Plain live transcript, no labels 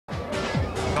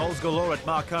goals galore at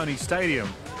Marconi Stadium,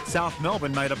 South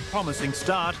Melbourne made a promising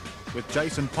start, with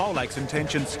Jason Polak's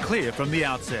intentions clear from the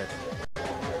outset.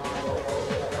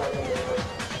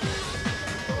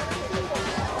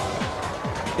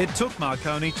 It took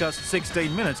Marconi just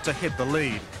 16 minutes to hit the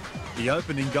lead. The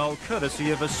opening goal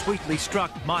courtesy of a sweetly struck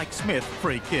Mike Smith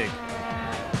free kick.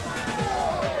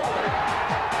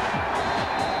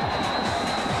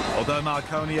 Although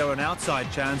Marconi are an outside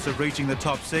chance of reaching the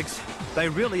top six, they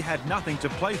really had nothing to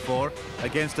play for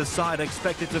against a side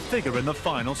expected to figure in the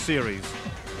final series.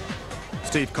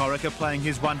 Steve Corica, playing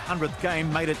his 100th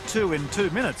game, made it 2 in 2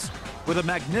 minutes with a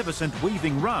magnificent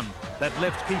weaving run that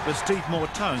left keeper Steve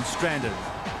Mortone stranded.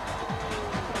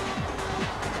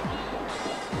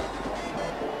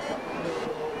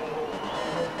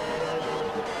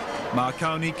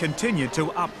 Marconi continued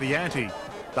to up the ante.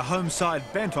 The home side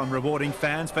bent on rewarding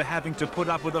fans for having to put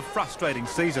up with a frustrating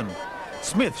season.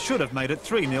 Smith should have made it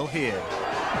 3-0 here.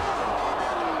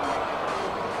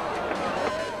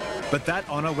 But that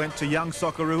honour went to young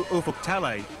Socceroo Ufuk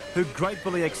Talay, who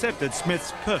gratefully accepted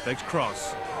Smith's perfect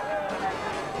cross.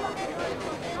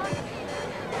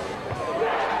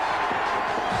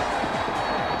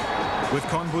 With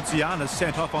Konbutsiana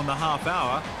sent off on the half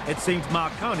hour, it seemed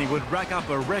Marconi would rack up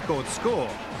a record score,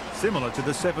 similar to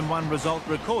the 7-1 result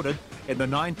recorded in the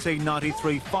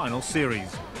 1993 final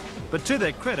series. But to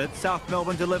their credit, South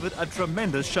Melbourne delivered a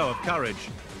tremendous show of courage.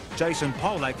 Jason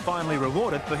Polak finally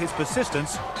rewarded for his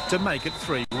persistence to make it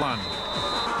 3-1.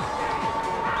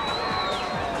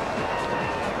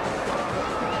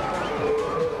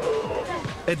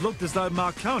 It looked as though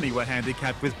Marconi were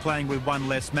handicapped with playing with one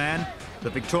less man. The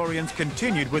Victorians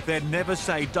continued with their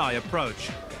never-say-die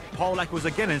approach. Polak was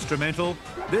again instrumental,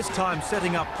 this time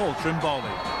setting up Paul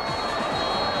Trimboli.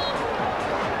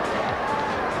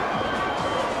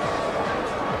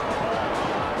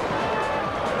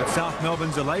 But South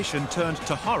Melbourne's elation turned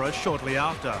to horror shortly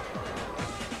after.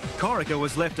 Corica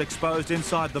was left exposed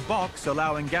inside the box,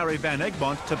 allowing Gary Van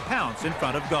Egmond to pounce in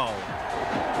front of goal.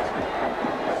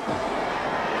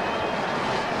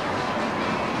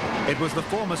 It was the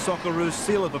former Socceroos'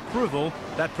 seal of approval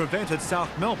that prevented South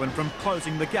Melbourne from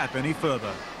closing the gap any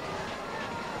further.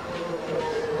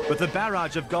 But the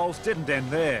barrage of goals didn't end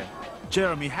there.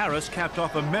 Jeremy Harris capped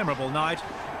off a memorable night.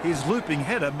 His looping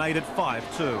header made it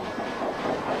 5-2.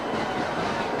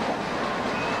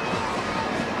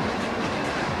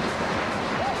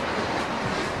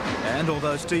 And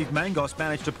although Steve Mangos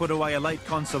managed to put away a late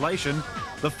consolation,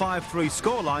 the 5-3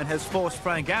 scoreline has forced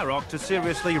Frank Arok to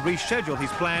seriously reschedule his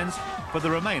plans for the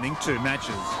remaining 2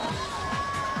 matches.